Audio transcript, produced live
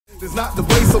It's not the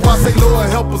way, so I say, Lord,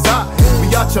 help us out. We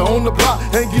out here on the block,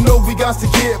 and you know we got to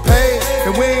get paid.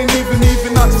 And we ain't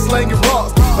even out just slanging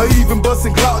rocks, or even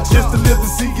busting clouds just to live to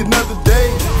see another day.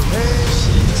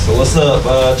 So what's up,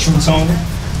 Tru Tony?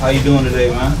 How you doing today,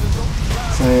 man?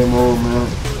 Same old, man.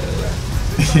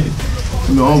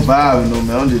 You know, I'm vibing though,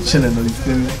 man. I'm just chilling though, you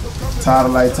feel me? Tired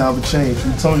of life, time for change.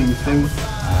 Tru Tony, you feel me?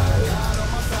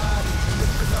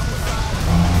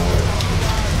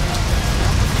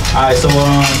 Alright, so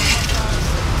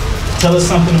tell us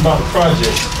something about the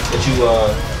project that you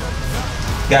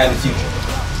got in the future.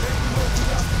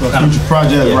 Well, future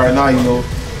project right now, you know.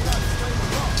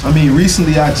 I mean,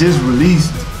 recently I just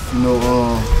released, you know,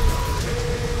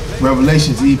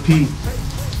 Revelations EP.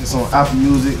 It's on Apple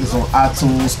Music, it's on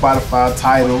iTunes, Spotify,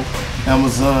 Tidal,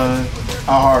 Amazon,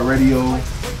 iHeartRadio.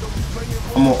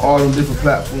 I'm on all them different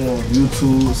platforms: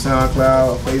 YouTube,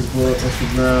 SoundCloud, Facebook,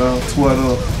 Instagram,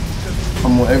 Twitter.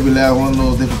 I'm on every last one of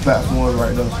those different platforms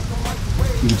right now.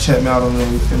 You can check me out on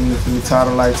them. You feel me? Tired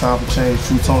of life, time for change.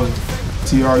 Tru Tony,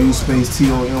 TRU space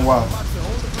TONY.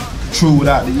 True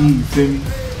without the E. You feel me?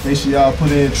 Make sure y'all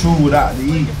put in true without the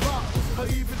E.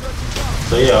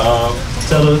 So yeah,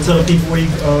 tell the people where you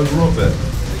grew up at.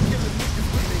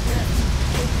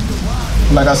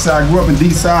 Like I said, I grew up in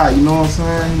D-Side, you know what I'm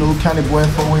saying? You know, County Boy,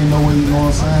 4-way, nowhere, you know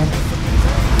what I'm saying?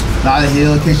 Lot of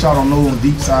Hill, in case y'all don't know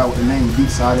Deep Side, what the name of Deep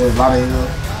Side is, Lot of Hill.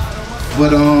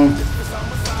 But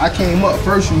I came up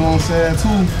first, you know what I'm saying,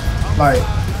 too. Like,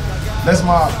 that's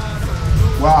where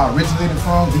I originated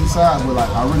from, Deep Side, but like,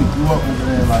 I really grew up over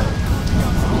there, like,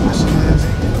 what shit is?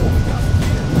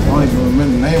 I don't even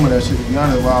remember the name of that shit, to be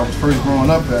honest, while I was first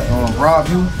growing up at Broward,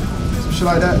 some shit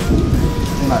like that.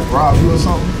 And like Broward or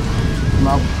something. And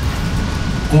I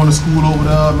going to school over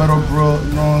there, Meadowbrook,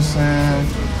 you know what I'm saying?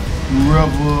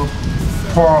 River,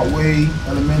 Parkway,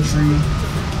 Elementary, you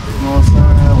know what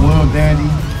I'm saying? Will Dandy.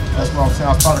 That's what I'm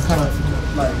saying. I started kind of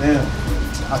like, damn.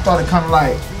 I started kind of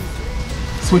like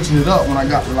switching it up when I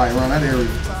got to like around that area.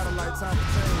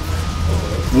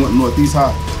 Went Northeast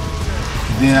High.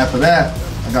 Then after that,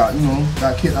 I got, you know,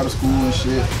 got kicked out of school and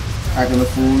shit, acting a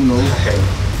fool, you know.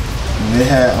 And they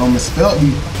had expelled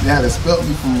me. They had expelled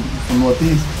me from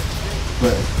Northeast,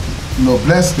 but you know,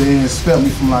 blessed they didn't expel me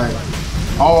from like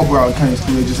all Broward County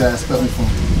school. They just had expelled me from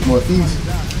Northeast.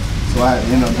 So I had to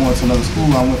end up going to another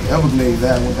school. I went to Everglades.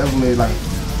 I went to Everglades like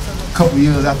a couple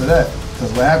years after that.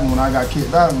 Because what happened when I got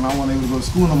kicked out and I wasn't able to go to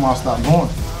school no more, I stopped going.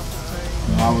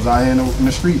 You know, I was out here in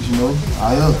the streets, you know,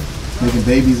 out here making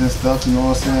babies and stuff, you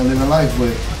know what I'm saying, living life.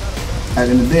 But at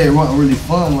the end of the day, it wasn't really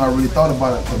fun when I really thought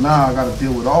about it. But now I got to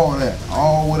deal with all that.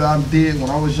 All what I did when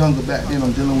I was younger back then,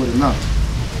 I'm dealing with it now.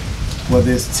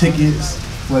 Whether it's tickets,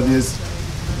 whether it's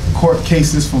court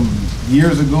cases from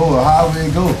years ago or however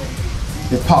it go,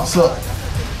 it pops up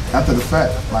after the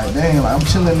fact. Like, dang, like I'm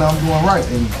chilling now, I'm doing right,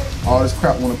 and all this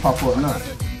crap want to pop up now.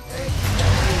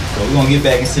 So we're gonna get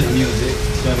back into the music.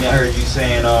 So I heard you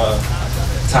saying,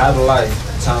 tired of life,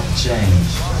 time for change.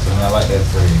 So I like that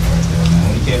phrase right there, man.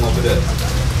 When you came up with that?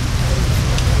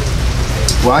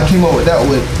 Well, I came up with that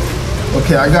with,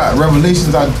 okay, I got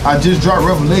Revelations. I just dropped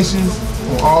Revelations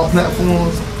on all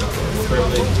platforms.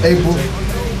 April.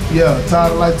 Yeah,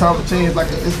 Tired of Life, Time for Change.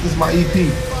 Like it's my EP. Okay.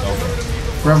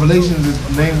 Revelations is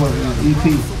the name of the EP.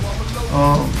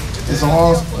 It's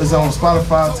on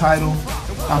Spotify, Tidal,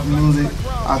 Apple Music,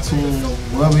 iTunes,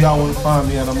 wherever y'all want to find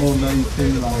me at. I'm on there. You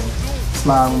feel me? Like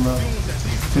slide on there.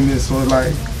 Feel me? So it's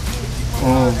like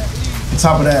on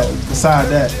top of that, beside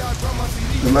that,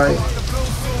 like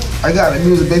I got the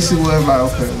music basically where it's like,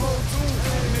 okay,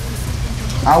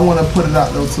 I want to put it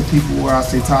out though to people where I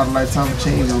say tired of life, time for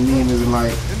change, and mean is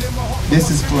like, this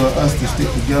is for us to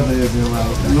stick together, as in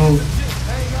like, you know,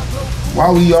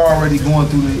 while we already going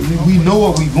through it, we know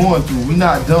what we going through. We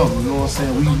not dumb, you know what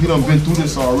I'm saying? We done been through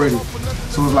this already.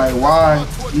 So it's like, why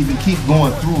even keep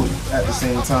going through it at the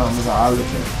same time is how I look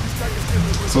at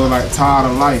it. So like, tired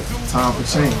of life, time for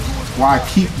change. Why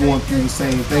keep going through the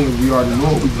same thing if we already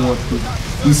know what we're going through?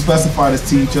 We specify this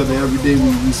to each other every day.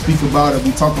 We speak about it,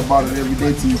 we talk about it every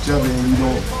day to each other, and we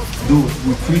don't do it.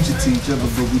 We preach it to each other,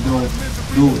 but we don't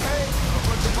do it.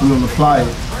 We don't apply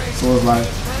it. So it's like,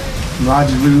 you know, I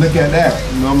just really look at that.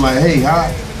 You know, I'm like, hey,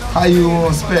 how you gonna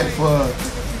expect for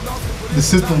the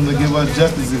system to give us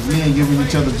justice if we ain't giving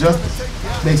each other justice?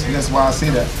 Basically, that's why I say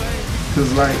that.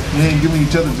 Because like, we ain't giving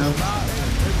each other justice.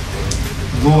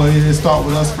 Go ahead and start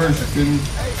with us first, you feel me?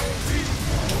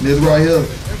 This right here.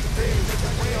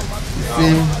 You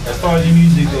feel me? As far as your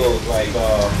music goes, like,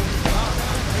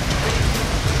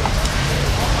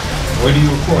 where do you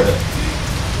record it?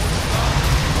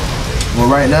 Well,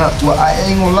 right now, well, I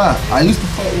ain't gonna lie. I used to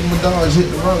fuck with my dog,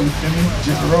 Jit the Raw, you feel me?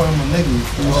 Jit the Raw and my nigga, you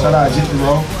feel me? Shout out Jit the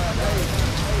Raw.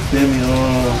 You feel me?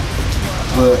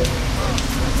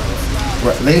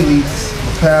 But lately,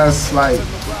 the past like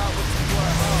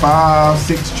 5,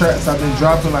 6 tracks I've been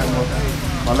dropping, like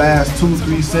my last 2,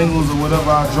 3 singles or whatever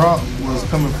I dropped was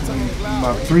coming from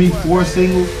my 3, 4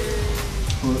 singles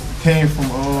came from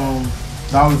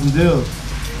Dollars and Deals. You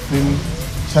feel me?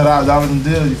 Shout out Dollars and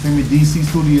Deals, you feel me? DC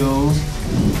Studios.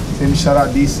 You feel me? Shout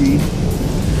out DC. You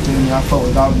feel me? I fuck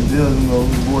with Dollars and Deals, you know,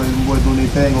 them boys doing their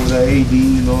thing over there, AD,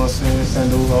 you know what I'm saying?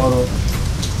 Send those all the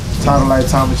title like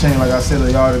time to change, like I said,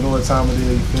 y'all already know what time it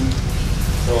is, you feel me?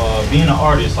 So being an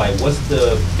artist, like what's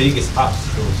the biggest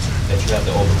obstacles that you have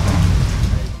to overcome?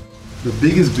 The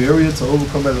biggest barrier to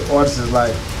overcome as an artist is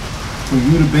like for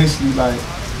you to basically like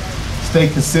stay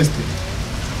consistent.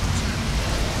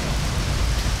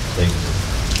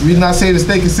 The reason I say to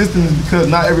stay consistent is because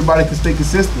not everybody can stay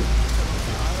consistent.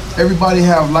 Everybody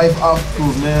have life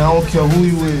obstacles, man. I don't care who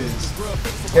you is.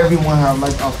 Everyone have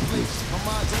life obstacles.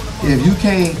 If you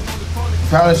can't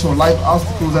balance your life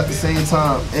obstacles at the same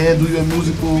time and do your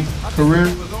musical career,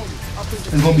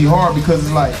 it's gonna be hard because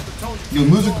it's like your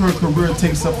musical career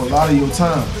takes up a lot of your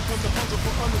time.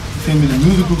 You feel me? The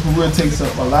musical career takes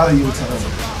up a lot of your time.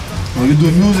 When you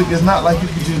do music, it's not like you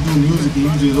can just do music and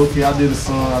you just, okay, I did a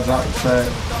song, I dropped a track,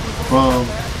 from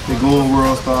they going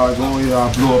world star, going here, I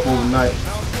blew up overnight.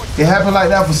 It happened like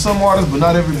that for some artists, but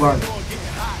not everybody.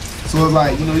 So it's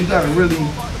like, you know, you gotta really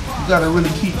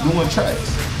keep doing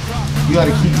tracks. You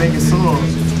gotta keep making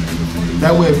songs.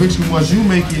 That way, eventually, once you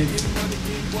make it,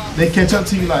 they catch up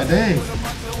to you like, dang,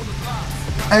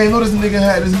 I ain't know this nigga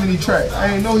had this many tracks.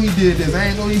 I ain't know he did this. I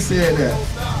ain't know he said that.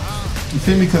 You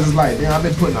feel me? Because it's like, damn, I've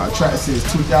been putting out tracks since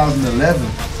 2011.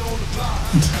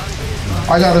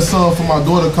 I got a song for my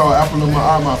daughter called Apple of My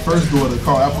Eye, my first daughter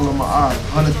called Apple of My Eye.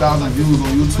 100,000 views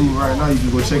on YouTube right now. You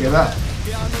can go check it out.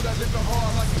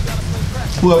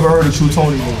 Whoever heard of Tru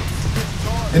Tony though.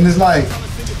 And it's like,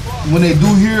 when they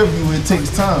do hear of you, it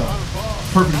takes time.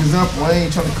 Perfect example, I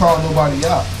ain't trying to call nobody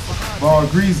out. Bar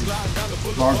Greasy.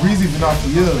 Bar Greasy been out for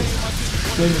years.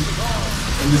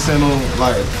 I'm just saying on,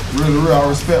 like, real to real, I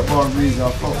respect Bar Greasy, I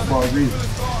fuck with Bar Greasy.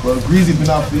 But Greasy been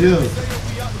out for years.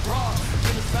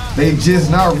 They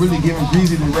just now really giving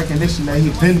Greasy the recognition that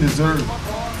he been deserved.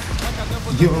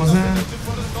 You get what I'm saying?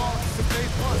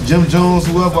 Jim Jones,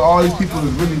 whoever, all these people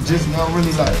is really just now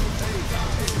really like,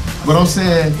 but I'm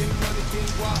saying,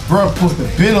 bro, supposed to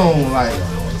been on, like,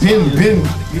 been,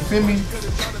 you feel me?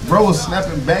 Bro was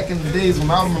snapping back in the days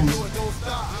when I remember,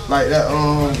 like that,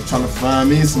 trying to find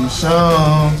me some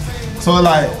Sean. So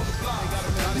like,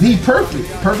 he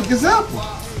perfect example.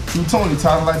 Tru Tony,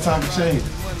 title like time to change.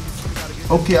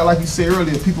 Okay, like you said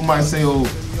earlier, people might say, oh,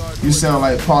 you sound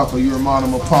like Pac, or you remind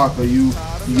them of Pac, or you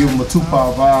give them a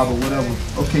Tupac vibe or whatever.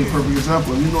 Okay, perfect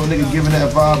example. You know a nigga giving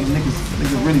that vibe,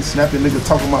 niggas really snapping, niggas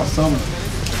talking about something.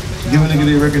 Giving nigga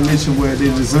their recognition where they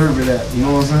deserve it at, you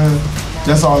know what I'm saying?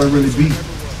 That's all it really be.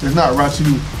 It's not about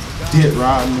you dick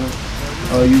riding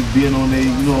or you being on they,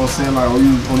 you know what I'm saying, like, or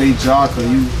you on they jock, or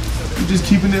you just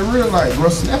keeping it real, like, bro,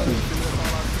 snapping.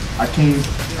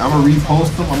 I'ma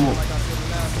repost them, I'ma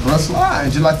bro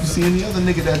slide, just like you see any other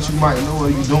nigga that you might know or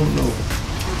you don't know.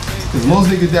 Cause most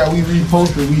niggas that we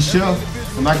repost and we share,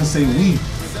 and I can say we,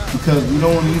 because we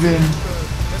don't even,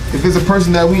 if it's a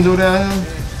person that we know down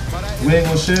here, we ain't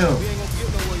gonna share them.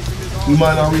 We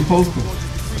might not repost them.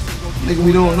 Nigga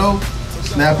we don't know,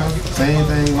 snapping, same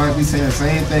thing, might be saying the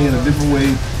same thing in a different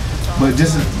way, but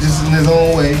just in his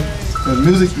own way. Cause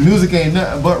music ain't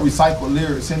nothing but recycled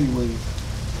lyrics anyway.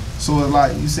 So it's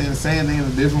like, you saying the same thing in a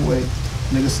different way.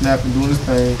 Nigga snapping, doing his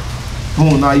thing.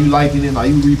 Boom, now you liking it, now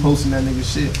you reposting that nigga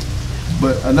shit.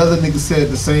 But another nigga said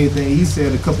the same thing. He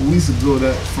said a couple weeks ago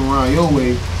that from around your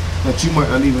way, that you might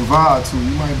not even vibe to.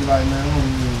 You might be like, man, I don't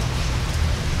even.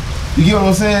 You get what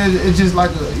I'm saying? It's just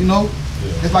like a, you know,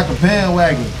 it's like a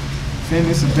bandwagon. Feel me?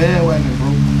 It's a bandwagon,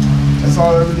 bro. That's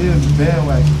all it really is, a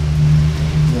bandwagon.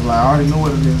 And like, I already know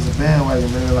what it is, it's a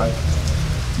bandwagon, man. Like,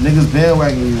 niggas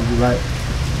bandwagon you. Like,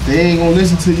 they ain't gonna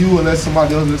listen to you unless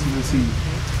somebody else listening to you.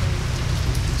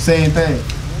 Same thing.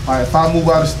 Like, if I move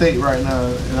out of state right now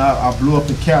and I blew up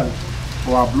in Cali,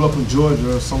 or I blew up in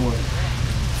Georgia or somewhere,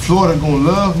 Florida gonna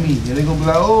love me. And they gonna be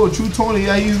like, oh, Tru Tony,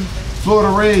 yeah, you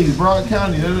Florida raised, Broward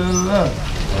County, da da da da.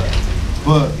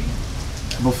 But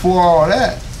before all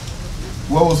that,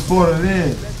 what was Florida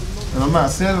then? And I'm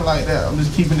not saying it like that, I'm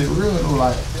just keeping it real though.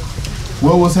 Like,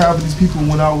 what was happening to these people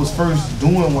when I was first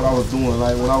doing what I was doing?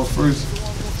 Like, when I was first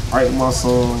writing my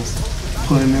songs,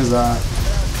 putting this out,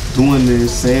 doing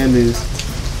this, saying this.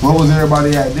 What was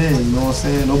everybody at then? You know what I'm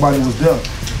saying? Nobody was there.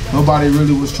 nobody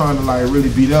really was trying to like really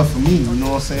beat up for me, you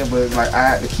know what I'm saying? But like I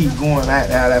had to keep going, I had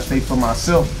to have that faith for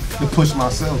myself, to push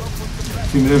myself.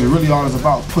 You know, it's really all is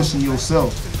about pushing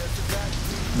yourself.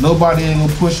 Nobody ain't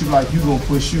gonna push you like you gonna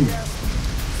push you.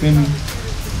 Feel me?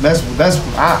 That's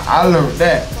I learned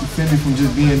that. You feel me? From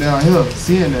just being down here,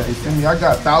 seeing that. You feel me? I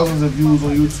got thousands of views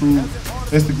on YouTube,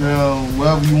 Instagram,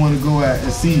 wherever you want to go at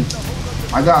and see.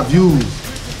 I got views.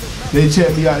 They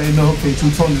check me out. They know, okay,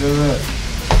 Tru Tony.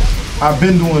 I've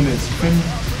been doing this. You feel me?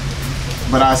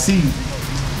 But I see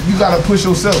you gotta push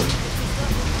yourself.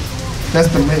 That's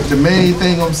the main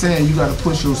thing I'm saying. You gotta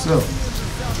push yourself,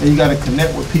 and you gotta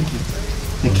connect with people,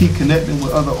 and keep connecting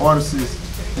with other artists,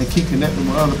 and keep connecting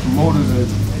with other promoters and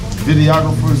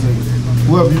videographers and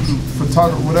whoever you can,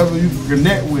 photographer, whatever you can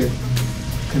connect with.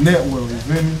 You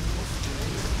feel me?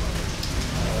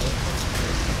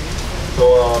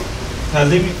 So,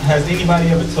 has anybody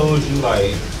ever told you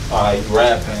like, you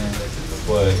rapping,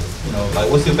 but you know,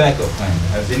 like, what's your backup plan?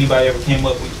 Has anybody ever came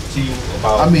up to you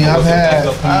about? I mean, I what's your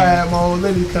backup plan? had my old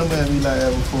lady come at me like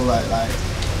that before, like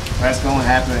that's gonna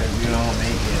happen, you know,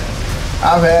 make it.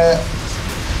 I've had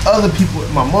other people,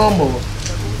 my mama,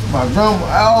 my grandma,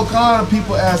 all kind of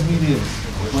people ask me this.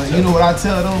 But you know what I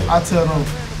tell them? I tell them,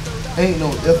 ain't no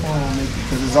if I'm gonna make it,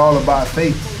 because it's all about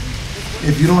faith.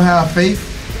 If you don't have faith,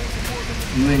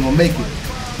 you ain't gonna make it.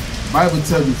 The Bible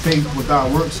tells you faith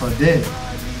without works are dead.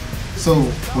 So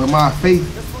with my faith,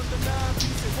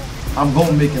 I'm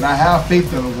gonna make it. I have faith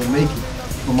that I'm gonna make it.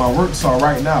 But my works are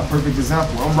right now. Perfect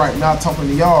example. I'm right now talking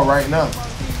to y'all right now.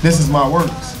 This is my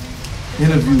works.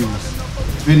 Interviews,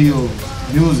 videos,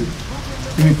 music.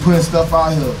 Give me putting stuff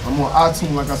out here. I'm on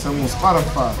iTunes, like I said, I'm on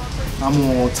Spotify. I'm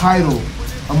on Tidal.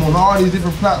 I'm on all these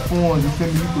different platforms, you feel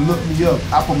me? You can look me up.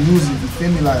 Apple Music, you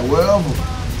feel me? Like wherever.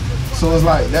 So it's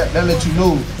like that lets you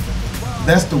know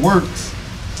that's the works.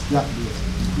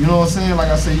 You know what I'm saying? Like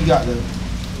I said, you got to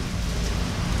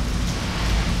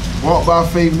walk by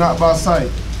faith, not by sight.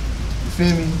 You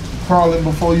feel me? Crawling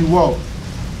before you walk.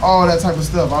 All that type of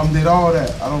stuff. I done did all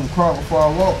that. I done crawl before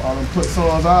I walk. I done put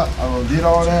songs out. I done did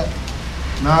all that.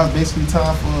 Now it's basically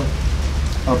time for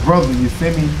a brother, you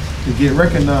feel me, to get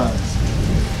recognized.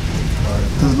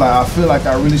 Cause like I feel like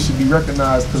I really should be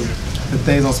recognized because the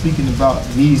things I'm speaking about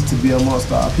needs to be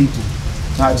amongst our people.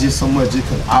 Not just so much just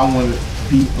cause I want to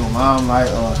be on my limelight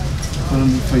or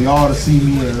for y'all to see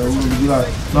me and really be like,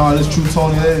 nah, this Tru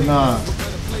Tony, nah.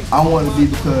 I want to be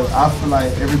because I feel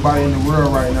like everybody in the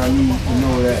world right now needs to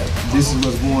know that this is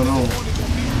what's going on.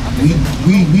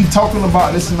 We talking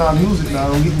about this in our music now,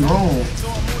 don't get me wrong.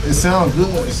 It sounds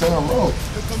good, it sounds raw.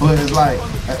 But it's like,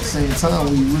 at the same time,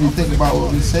 when you really think about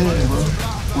what we saying, bro,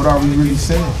 what are we really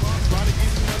saying?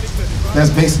 That's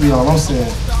basically all I'm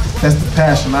saying. That's the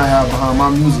passion I have behind my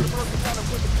music.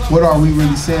 What are we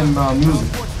really saying in our music?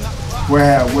 Where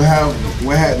had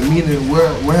the meaning,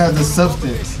 where has the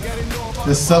substance?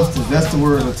 The substance, that's the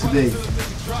word of today.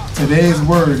 Today's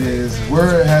word is,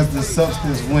 where has the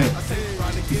substance went?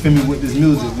 You feel me, with this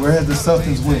music? Where has the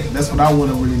substance went? That's what I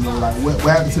want to really know. Like, what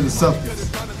happened to the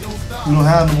substance? We don't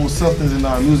have no more substance in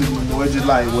our music anymore. It's just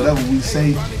like whatever we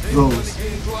say goes.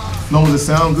 As long as it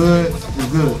sounds good,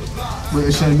 it's good. But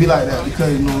it shouldn't be like that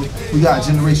because, you know, we got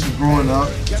generations growing up.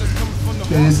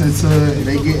 They listen to it,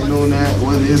 they getting on that.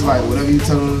 Whether it's like whatever you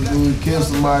tell them to do, kill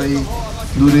somebody,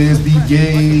 do this, be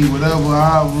gay, whatever,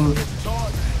 however.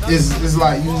 It's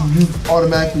like you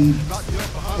automatically,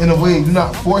 in a way, you're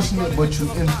not forcing it, but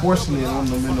you're enforcing it on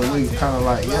them in a way, kind of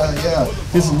like, yeah,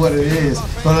 this is what it is.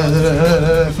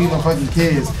 Feed my fucking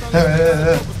kids.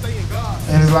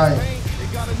 And it's like,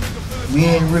 we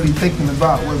ain't really thinking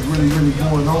about what's really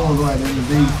going on like in the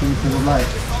day, because it's like,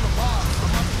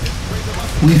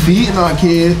 we feeding our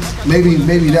kids, maybe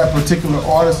that particular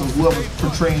artist or whoever's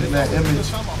portraying that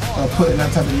image, putting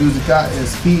that type of music out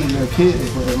is feeding their kids,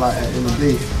 but it's like at the end of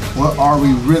the day, what are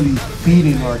we really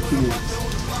feeding our kids?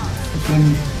 You feel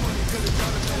me?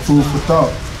 Food for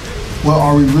thought. What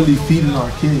are we really feeding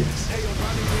our kids?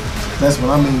 That's what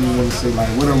I mainly want to say, like,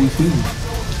 what are we feeding?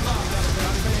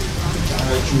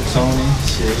 Alright, Tru Tony,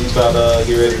 shit, we about to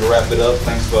get ready to wrap it up.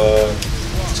 Thanks for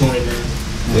tuning in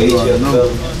to AGF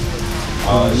Development.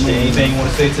 Anything you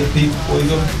want to say to the people before you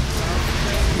go?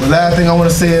 The last thing I want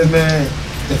to say is, man,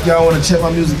 if y'all want to check my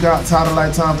music out, Title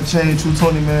Like Time for Change, Tru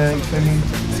Tony, man, you feel me?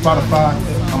 Spotify,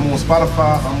 I'm on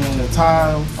Spotify, I'm on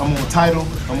Tidal, I'm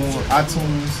on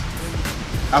iTunes,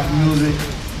 Apple Music,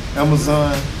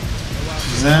 Amazon,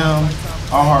 Shazam,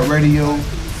 iHeartRadio,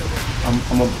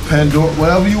 I'm a Pandora,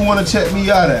 whatever you want to check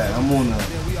me out at, I'm on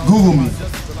Google me.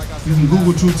 You can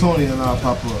Google Tru Tony and I'll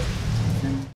pop up.